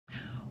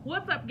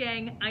What's up,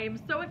 gang? I am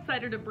so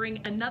excited to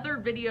bring another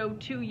video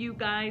to you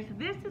guys.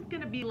 This is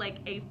going to be like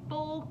a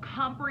full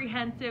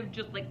comprehensive,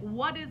 just like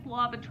what is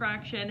law of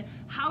attraction?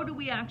 How do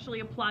we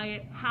actually apply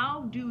it?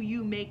 How do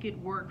you make it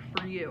work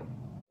for you?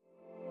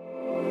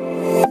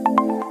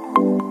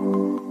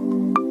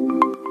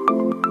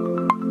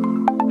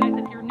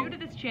 Guys, if you're new to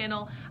this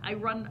channel, I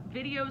run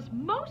videos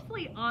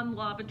mostly on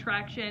law of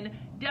attraction,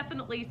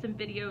 definitely some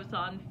videos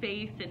on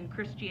faith and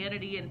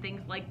Christianity and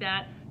things like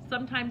that.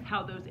 Sometimes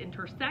how those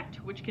intersect,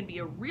 which can be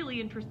a really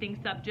interesting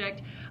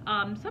subject.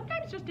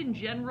 Sometimes just in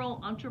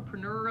general,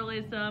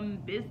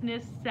 entrepreneurialism,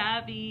 business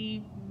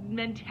savvy,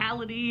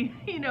 mentality,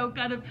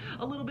 kind of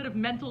a little bit of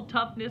mental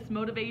toughness,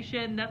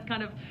 motivation. That's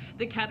kind of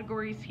the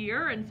categories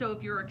here. And so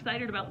if you're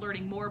excited about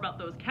learning more about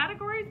those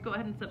categories, go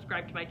ahead and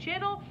subscribe to my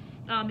channel.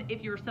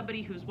 If you're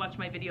somebody who's watched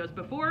my videos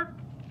before,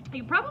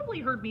 you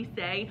probably heard me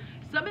say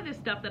some of this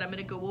stuff that I'm going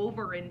to go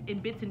over in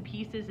bits and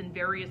pieces in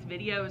various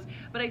videos,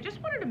 but I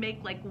just wanted to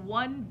make like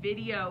one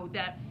video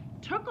that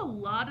took a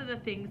lot of the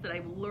things that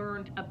I've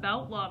learned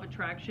about law of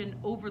attraction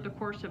over the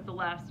course of the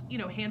last,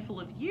 handful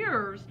of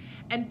years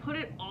and put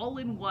it all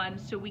in one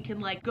so we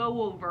can like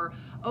go over,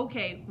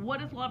 okay,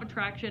 what is law of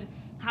attraction?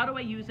 How do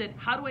I use it?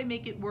 How do I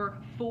make it work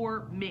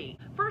for me?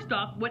 First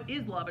off, what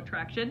is law of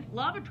attraction?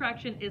 Law of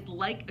attraction is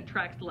like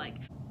attracts like.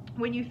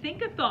 When you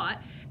think a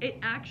thought, it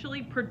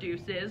actually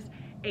produces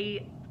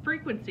a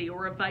frequency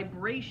or a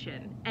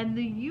vibration, and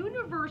the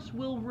universe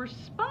will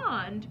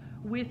respond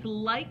with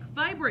like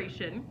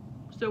vibration.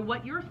 So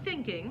what you're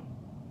thinking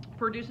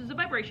produces a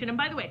vibration. And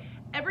by the way,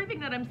 everything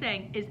that I'm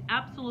saying is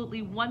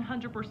absolutely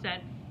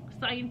 100%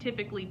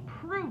 scientifically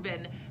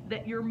proven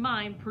that your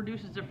mind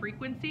produces a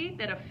frequency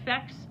that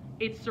affects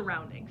its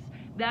surroundings.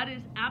 That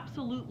is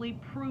absolutely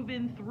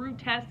proven through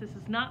tests. This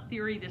is not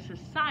theory, this is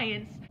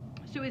science.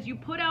 So as you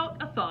put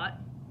out a thought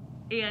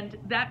and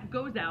that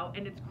goes out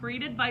and it's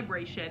created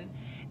vibration,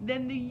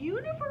 then the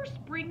universe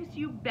brings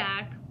you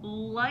back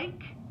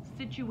like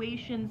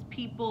situations,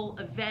 people,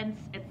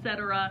 events,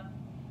 etc.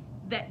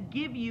 that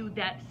give you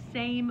that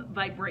same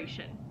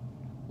vibration.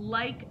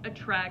 Like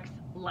attracts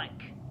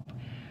like.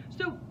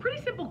 So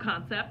pretty simple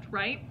concept,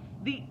 right?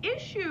 The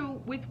issue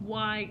with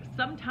why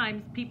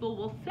sometimes people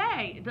will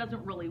say it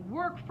doesn't really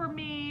work for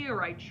me,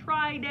 or I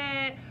tried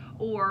it,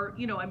 or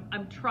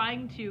I'm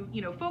trying to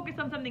focus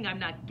on something, I'm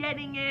not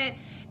getting it,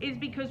 is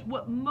because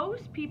what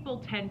most people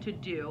tend to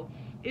do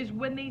is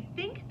when they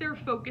think they're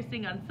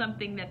focusing on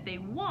something that they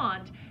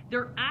want,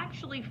 they're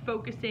actually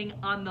focusing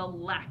on the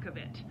lack of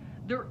it.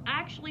 They're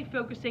actually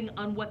focusing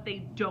on what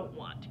they don't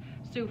want.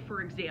 So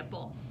for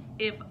example,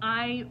 if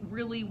I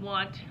really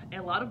want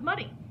a lot of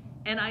money,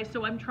 and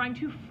I'm trying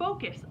to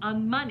focus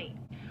on money.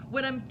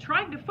 When I'm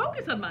trying to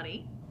focus on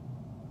money,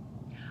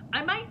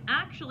 I might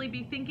actually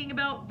be thinking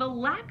about the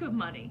lack of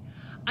money.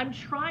 I'm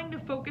trying to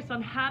focus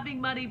on having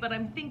money, but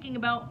I'm thinking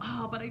about,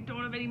 but I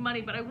don't have any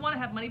money, but I want to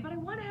have money, but I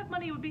want to have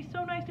money. It would be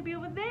so nice to be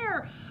over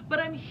there, but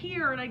I'm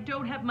here and I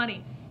don't have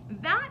money.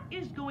 That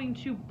is going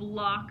to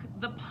block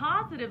the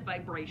positive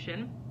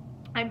vibration.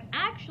 I'm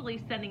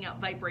actually sending out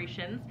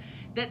vibrations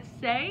that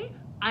say,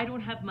 I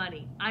don't have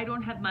money, I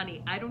don't have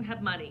money, I don't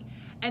have money.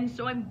 And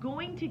so I'm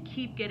going to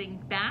keep getting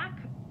back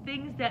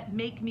things that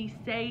make me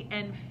say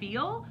and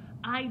feel,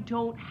 I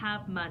don't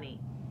have money.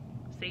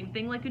 Same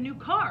thing like a new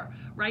car,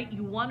 right?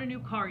 You want a new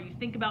car. You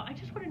think about, I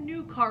just want a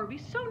new car. It'd be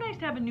so nice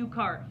to have a new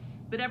car.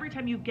 But every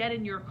time you get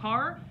in your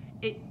car,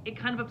 it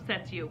kind of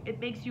upsets you.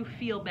 It makes you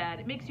feel bad.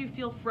 It makes you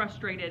feel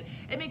frustrated.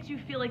 It makes you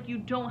feel like you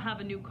don't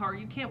have a new car.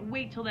 You can't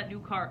wait till that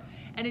new car.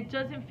 And it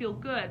doesn't feel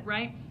good,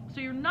 right?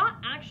 So you're not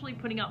actually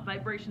putting out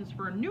vibrations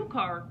for a new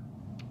car.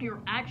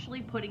 You're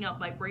actually putting out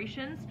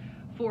vibrations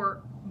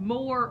for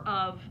more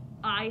of,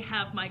 I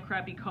have my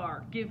crappy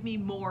car. Give me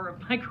more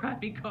of my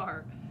crappy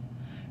car.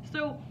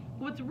 So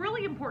what's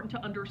really important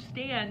to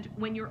understand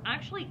when you're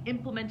actually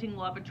implementing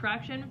law of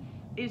attraction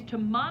is to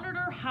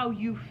monitor how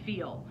you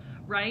feel,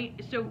 right?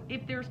 So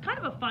if there's kind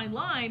of a fine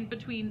line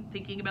between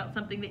thinking about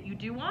something that you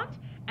do want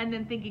and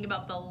then thinking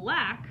about the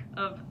lack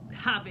of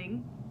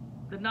having,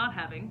 the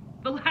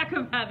lack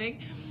of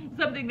having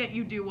something that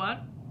you do want,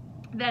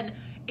 then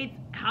it's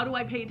how do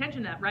I pay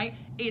attention to that, right?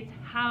 It's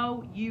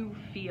how you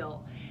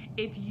feel.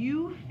 If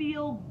you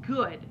feel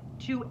good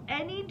to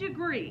any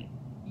degree,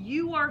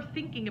 you are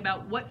thinking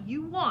about what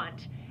you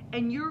want,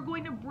 and you're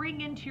going to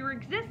bring into your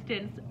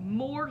existence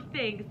more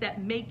things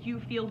that make you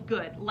feel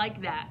good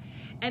like that.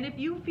 And if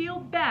you feel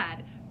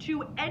bad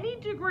to any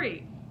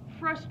degree,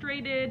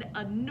 frustrated,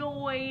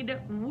 annoyed,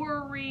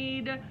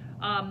 worried,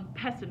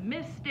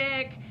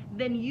 pessimistic,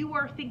 then you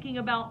are thinking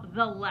about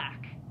the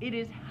lack. It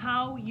is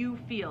how you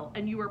feel,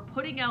 and you are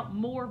putting out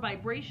more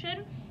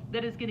vibration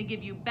that is going to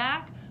give you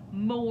back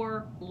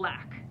more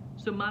lack.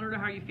 So monitor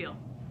how you feel.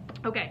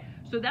 Okay,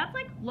 so that's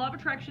like law of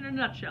attraction in a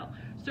nutshell.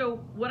 So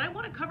what I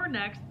want to cover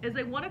next is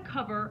I want to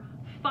cover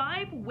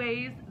 5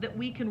 ways that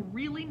we can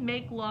really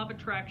make law of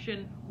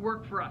attraction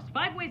work for us.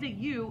 5 ways that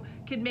you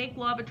can make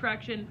law of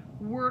attraction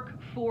work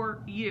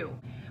for you.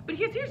 But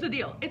here's the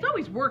deal. It's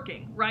always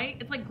working, right?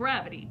 It's like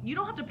gravity. You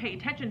don't have to pay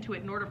attention to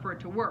it in order for it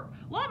to work.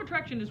 Law of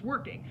attraction is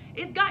working.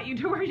 It got you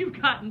to where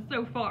you've gotten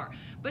so far.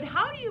 But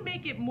how do you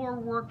make it more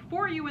work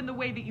for you in the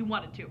way that you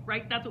want it to,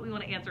 right? That's what we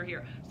want to answer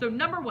here. So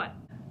number one,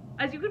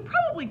 as you can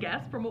probably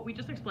guess from what we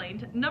just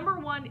explained, number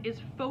one is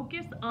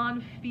focus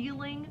on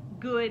feeling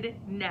good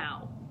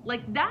now.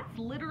 Like that's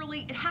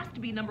literally, it has to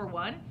be number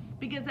one,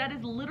 because that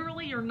is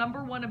literally your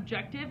number one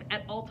objective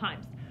at all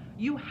times.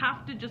 You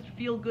have to just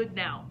feel good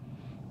now.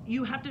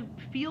 You have to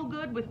feel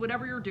good with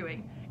whatever you're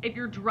doing. If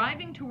you're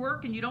driving to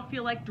work and you don't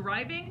feel like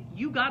driving,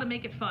 you got to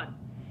make it fun.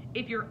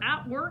 If you're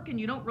at work and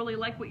you don't really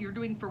like what you're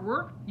doing for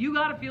work, you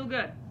got to feel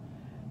good.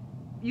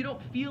 You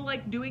don't feel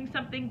like doing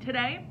something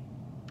today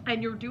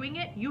and you're doing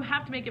it, you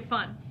have to make it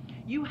fun.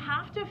 You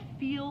have to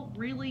feel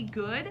really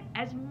good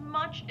as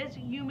much as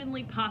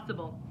humanly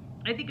possible.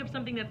 I think of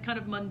something that's kind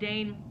of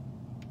mundane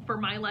for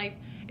my life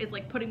is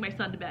like putting my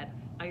son to bed.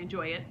 I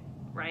enjoy it,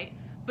 right?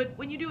 But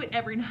when you do it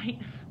every night,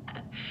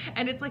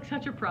 and it's like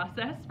such a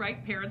process,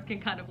 right? Parents can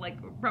kind of like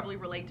probably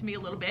relate to me a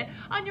little bit.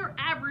 On your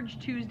average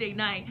Tuesday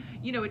night,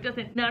 you know, it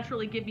doesn't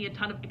naturally give me a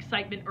ton of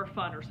excitement or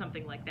fun or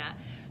something like that.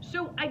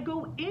 So I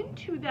go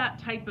into that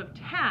type of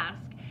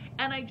task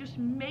and I just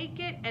make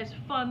it as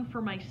fun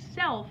for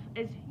myself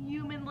as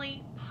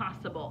humanly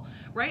possible,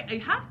 right? I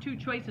have two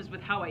choices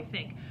with how I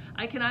think.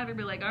 I can either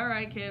be like, all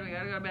right, kid, we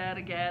gotta go to bed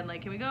again.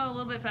 Like, can we go a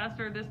little bit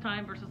faster this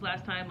time versus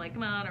last time? Like,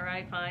 come on, all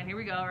right, fine, here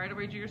we go. All right, I'll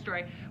read you your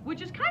story,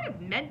 which is kind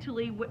of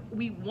mentally what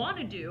we want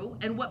to do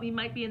and what we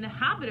might be in the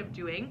habit of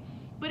doing,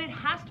 but it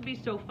has to be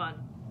so fun.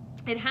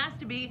 It has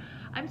to be,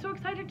 I'm so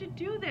excited to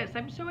do this.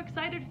 I'm so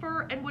excited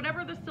for, and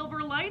whatever the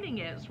silver lining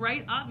is,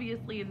 right?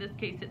 Obviously, in this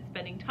case, it's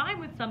spending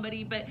time with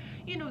somebody, but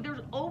you know,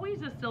 there's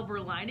always a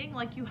silver lining.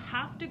 Like you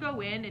have to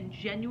go in and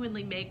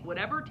genuinely make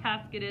whatever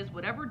task it is,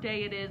 whatever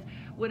day it is,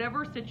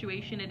 whatever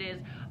situation it is,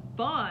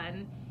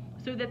 fun,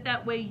 so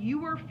that way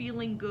you are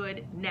feeling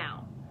good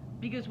now.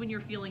 Because when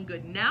you're feeling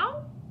good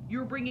now,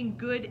 you're bringing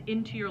good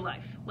into your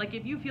life. Like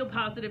if you feel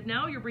positive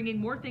now, you're bringing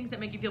more things that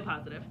make you feel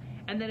positive.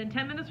 And then in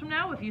 10 minutes from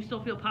now, if you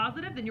still feel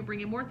positive, then you're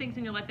bringing more things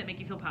in your life that make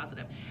you feel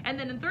positive. And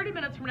then in 30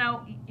 minutes from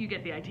now, you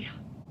get the idea.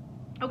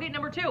 Okay,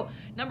 number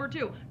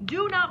two,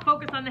 do not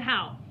focus on the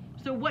how.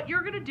 So what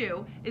you're gonna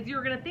do is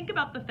you're gonna think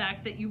about the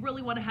fact that you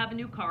really wanna have a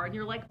new car, and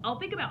you're like, I'll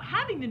think about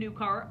having the new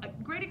car, a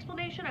great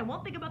explanation, I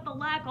won't think about the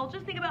lack, I'll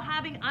just think about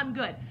having, I'm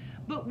good.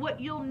 But what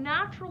you'll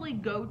naturally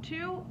go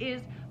to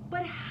is,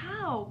 but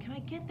how can I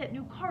get that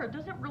new car? It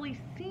doesn't really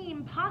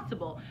seem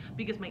possible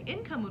because my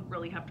income would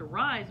really have to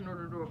rise in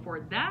order to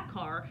afford that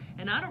car,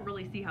 and I don't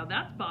really see how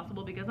that's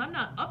possible because I'm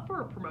not up for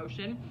a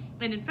promotion.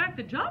 And in fact,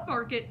 the job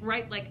market,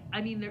 right, like,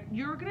 I mean,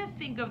 you're gonna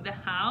think of the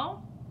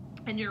how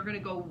and you're gonna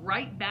go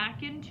right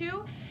back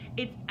into,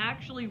 it's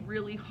actually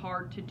really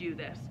hard to do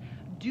this.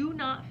 Do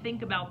not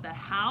think about the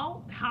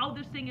how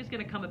this thing is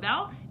gonna come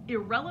about,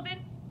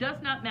 irrelevant,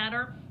 does not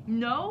matter.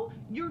 No,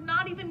 you're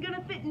not even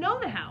gonna know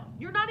the how.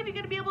 You're not even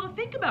gonna be able to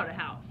think about a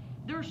how.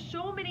 There's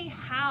so many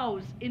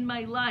hows in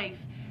my life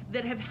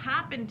that have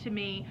happened to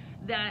me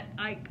that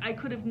I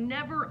could have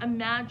never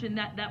imagined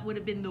that would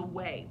have been the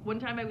way. One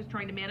time I was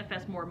trying to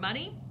manifest more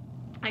money.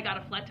 I got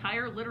a flat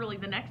tire literally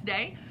the next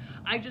day.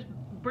 I just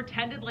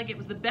pretended like it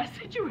was the best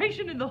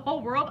situation in the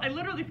whole world. I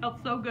literally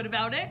felt so good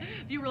about it.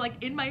 If you were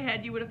like in my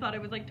head, you would have thought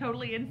it was like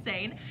totally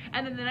insane.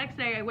 And then the next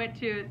day I went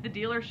to the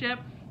dealership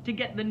to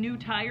get the new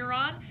tire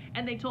on,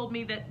 and they told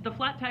me that the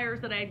flat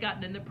tires that I had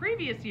gotten in the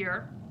previous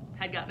year,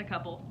 had gotten a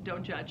couple,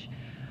 don't judge,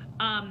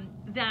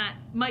 that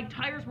my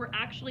tires were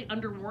actually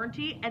under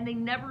warranty and they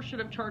never should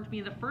have charged me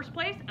in the first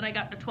place, and I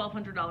got a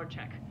 $1,200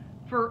 check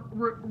for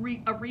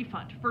a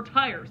refund for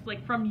tires,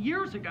 like from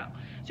years ago.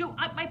 So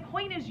my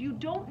point is, you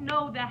don't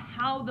know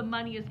how the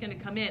money is gonna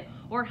come in,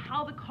 or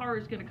how the car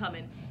is gonna come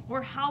in,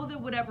 or how the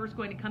whatever is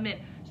going to come in.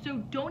 So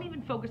don't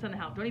even focus on the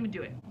how, don't even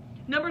do it.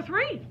 Number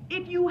three,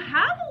 if you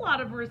have a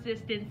lot of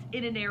resistance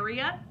in an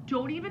area,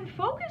 don't even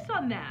focus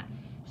on that.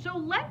 So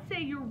let's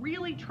say you're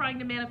really trying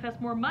to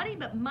manifest more money,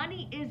 but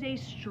money is a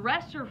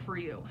stressor for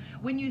you.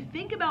 When you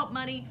think about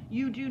money,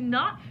 you do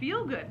not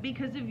feel good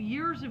because of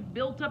years of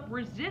built up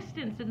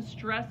resistance and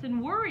stress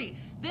and worry.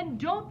 Then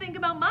don't think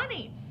about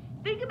money.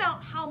 Think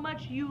about how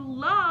much you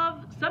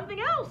love something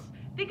else.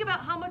 Think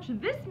about how much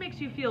this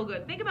makes you feel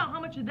good. Think about how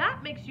much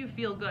that makes you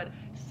feel good.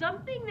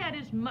 Something that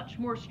is much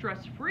more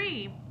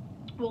stress-free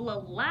will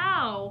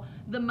allow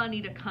the money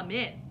to come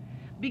in,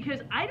 because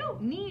I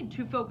don't need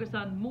to focus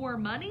on more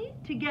money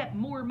to get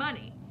more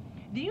money.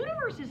 The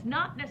universe is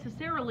not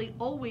necessarily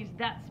always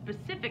that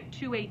specific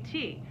to a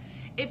T.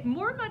 If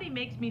more money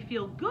makes me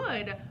feel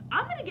good,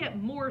 I'm going to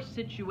get more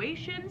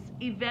situations,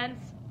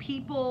 events,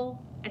 people,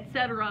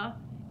 etc.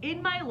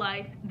 in my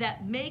life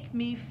that make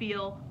me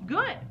feel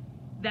good.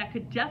 That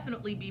could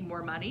definitely be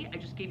more money. I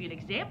just gave you an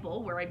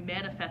example where I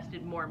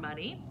manifested more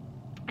money.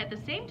 At the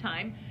same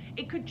time,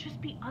 it could just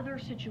be other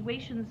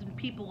situations and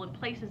people and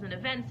places and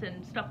events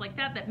and stuff like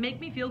that make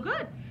me feel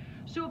good.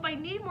 So if I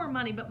need more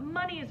money, but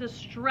money is a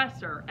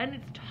stressor and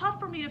it's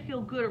tough for me to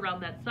feel good around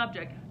that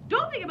subject,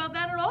 don't think about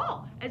that at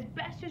all, as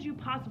best as you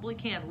possibly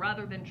can,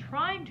 rather than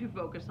trying to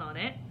focus on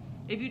it.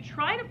 If you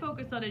try to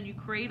focus on it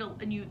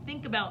and you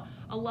think about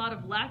a lot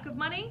of lack of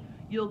money,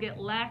 you'll get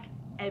lack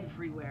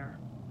everywhere.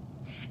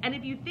 And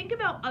if you think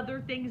about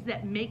other things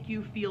that make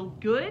you feel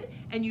good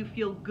and you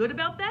feel good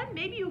about that,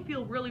 maybe you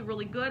feel really,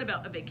 really good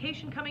about a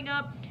vacation coming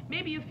up.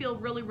 Maybe you feel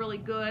really, really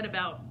good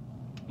about,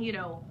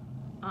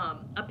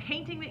 a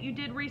painting that you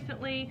did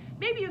recently.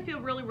 Maybe you feel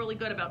really, really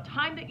good about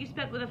time that you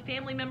spent with a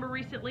family member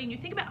recently, and you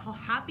think about how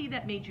happy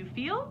that made you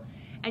feel,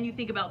 and you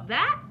think about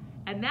that,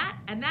 and that,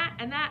 and that,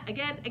 and that,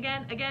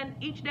 again,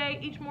 each day,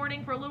 each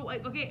morning for a little,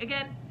 okay,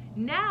 again.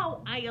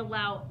 Now I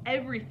allow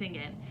everything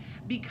in,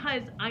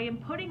 because I am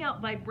putting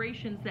out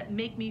vibrations that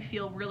make me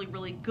feel really,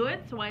 really good,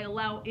 so I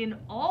allow in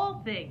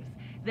all things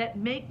that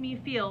make me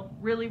feel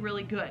really,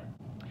 really good.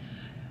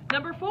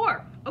 Number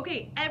 4,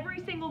 okay,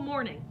 every single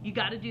morning, you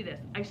got to do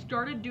this. I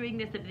started doing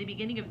this at the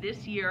beginning of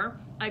this year.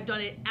 I've done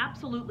it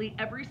absolutely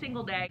every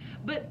single day,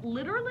 but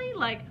literally,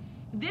 like,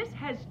 this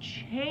has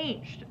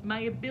changed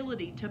my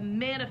ability to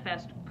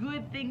manifest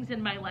good things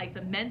in my life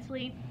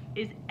immensely.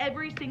 Is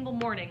every single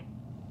morning,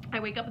 I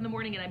wake up in the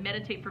morning and I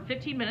meditate for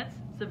 15 minutes.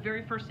 It's the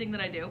very first thing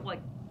that I do,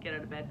 like get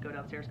out of bed, go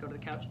downstairs, go to the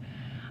couch.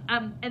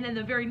 And then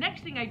the very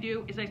next thing I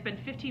do is I spend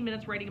 15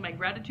 minutes writing in my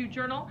gratitude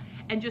journal,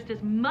 and just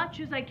as much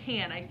as I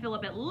can, I fill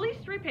up at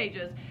least 3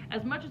 pages.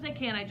 As much as I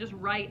can, I just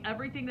write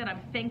everything that I'm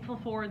thankful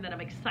for and that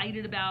I'm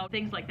excited about,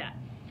 things like that.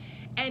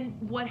 And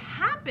what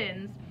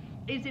happens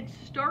is it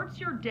starts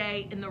your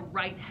day in the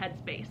right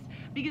headspace.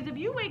 Because if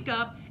you wake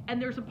up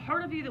and there's a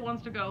part of you that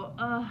wants to go,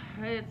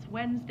 it's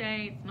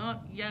Wednesday, it's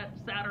not yet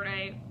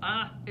Saturday,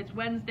 it's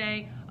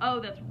Wednesday, oh,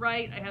 that's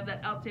right, I have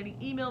that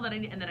outstanding email that I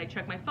need, and then I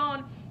check my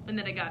phone, and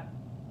then I got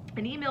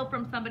an email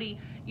from somebody,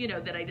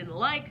 that I didn't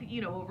like,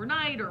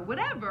 overnight or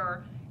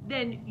whatever,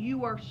 then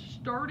you are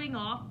starting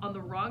off on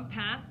the wrong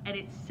path, and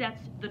it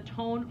sets the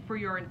tone for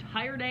your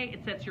entire day.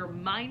 It sets your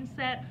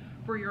mindset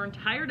for your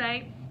entire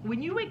day.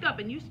 When you wake up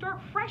and you start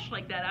fresh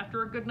like that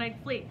after a good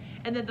night's sleep,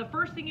 and then the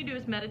first thing you do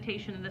is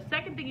meditation, and the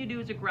second thing you do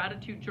is a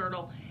gratitude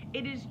journal,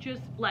 it is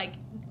just like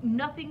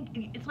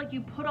nothing. It's like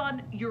you put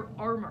on your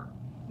armor.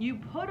 You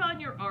put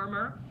on your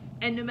armor,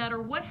 and no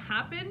matter what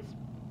happens,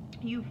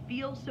 you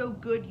feel so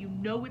good. You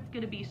know it's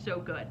going to be so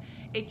good.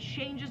 It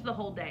changes the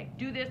whole day.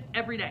 Do this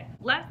every day.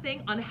 Last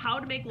thing on how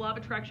to make law of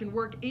attraction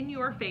work in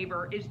your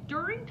favor is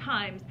during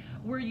times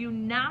where you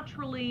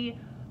naturally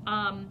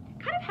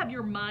kind of have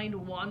your mind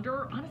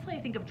wander. Honestly,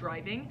 I think of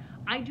driving.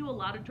 I do a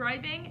lot of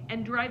driving,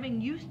 and driving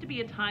used to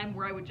be a time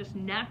where I would just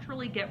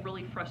naturally get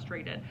really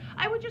frustrated.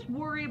 I would just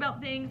worry about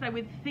things. I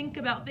would think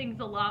about things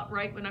a lot,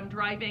 right, when I'm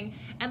driving,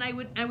 and I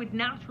would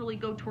naturally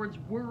go towards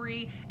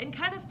worry and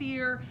kind of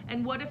fear,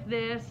 and what if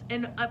this,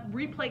 and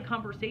replay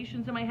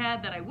conversations in my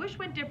head that I wish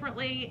went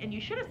differently, and you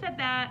should have said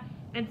that,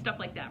 and stuff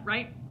like that,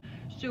 right?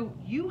 So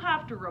you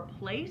have to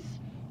replace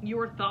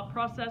your thought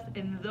process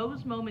in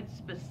those moments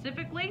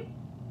specifically.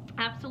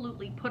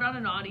 Absolutely put on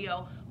an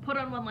audio, put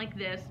on one like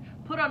this,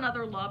 put on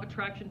other law of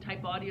attraction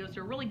type audios.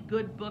 There are really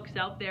good books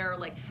out there,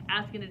 like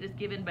Asking It Is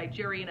Given by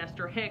Jerry and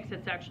Esther Hicks.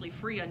 It's actually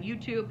free on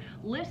YouTube.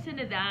 Listen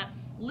to that.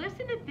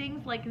 Listen to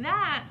things like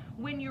that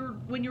when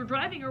you're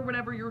driving or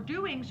whatever you're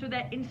doing, so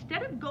that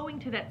instead of going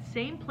to that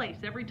same place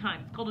every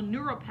time, it's called a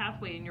neural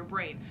pathway in your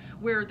brain,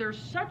 where there's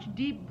such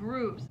deep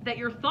grooves that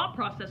your thought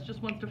process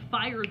just wants to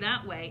fire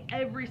that way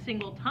every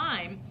single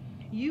time,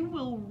 you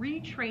will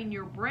retrain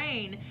your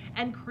brain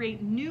and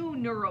create new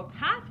neural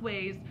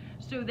pathways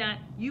so that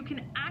you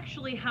can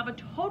actually have a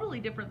totally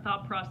different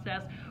thought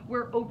process,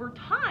 where over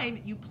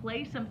time you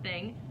play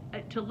something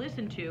to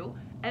listen to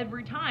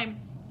every time.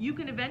 You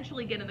can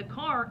eventually get in the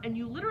car and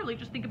you literally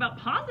just think about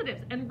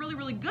positives and really,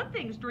 really good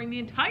things during the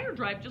entire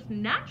drive, just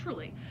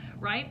naturally,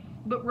 right?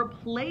 But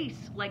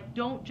replace, like,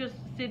 don't just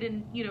sit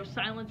in,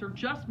 silence or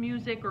just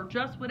music or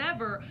just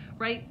whatever,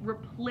 right?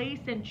 Replace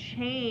and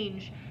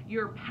change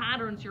your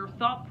patterns, your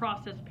thought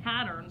process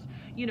patterns,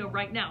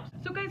 right now.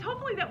 So guys,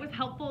 hopefully that was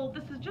helpful.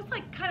 This is just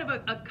like kind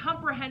of a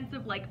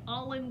comprehensive, like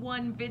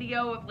all-in-one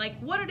video of like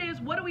what it is,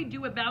 what do we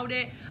do about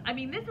it? I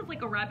mean, this is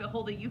like a rabbit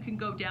hole that you can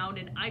go down,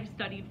 and I've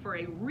studied for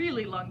a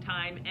really long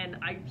time, and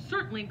I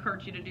certainly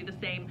encourage you to do the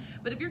same.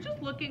 But if you're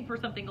just looking for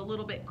something a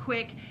little bit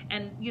quick,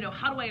 and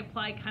how do I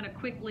apply kind of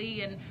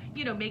quickly, and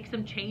make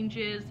some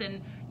changes,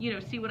 and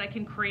see what I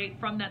can create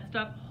from that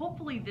stuff,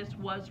 hopefully this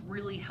was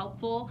really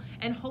helpful,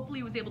 and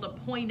hopefully was able to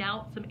point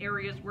out some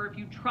areas where if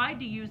you tried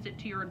to use it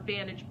to your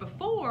advantage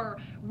before,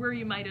 where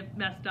you might have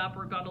messed up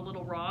or got a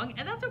little wrong,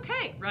 and that's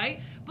okay,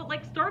 right? But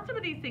like, start some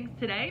of these things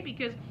today,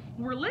 because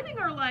we're living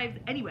our lives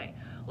anyway.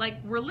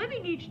 Like, we're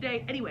living each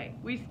day anyway.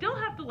 We still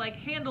have to like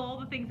handle all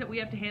the things that we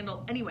have to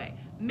handle anyway.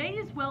 May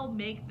as well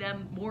make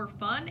them more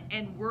fun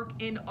and work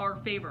in our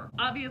favor.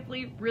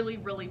 Obviously, really,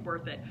 really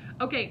worth it.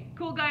 Okay,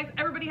 cool guys.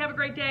 Everybody have a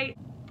great day.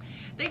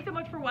 Thanks so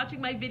much for watching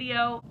my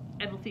video,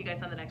 and we'll see you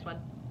guys on the next one.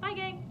 Bye,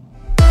 gang.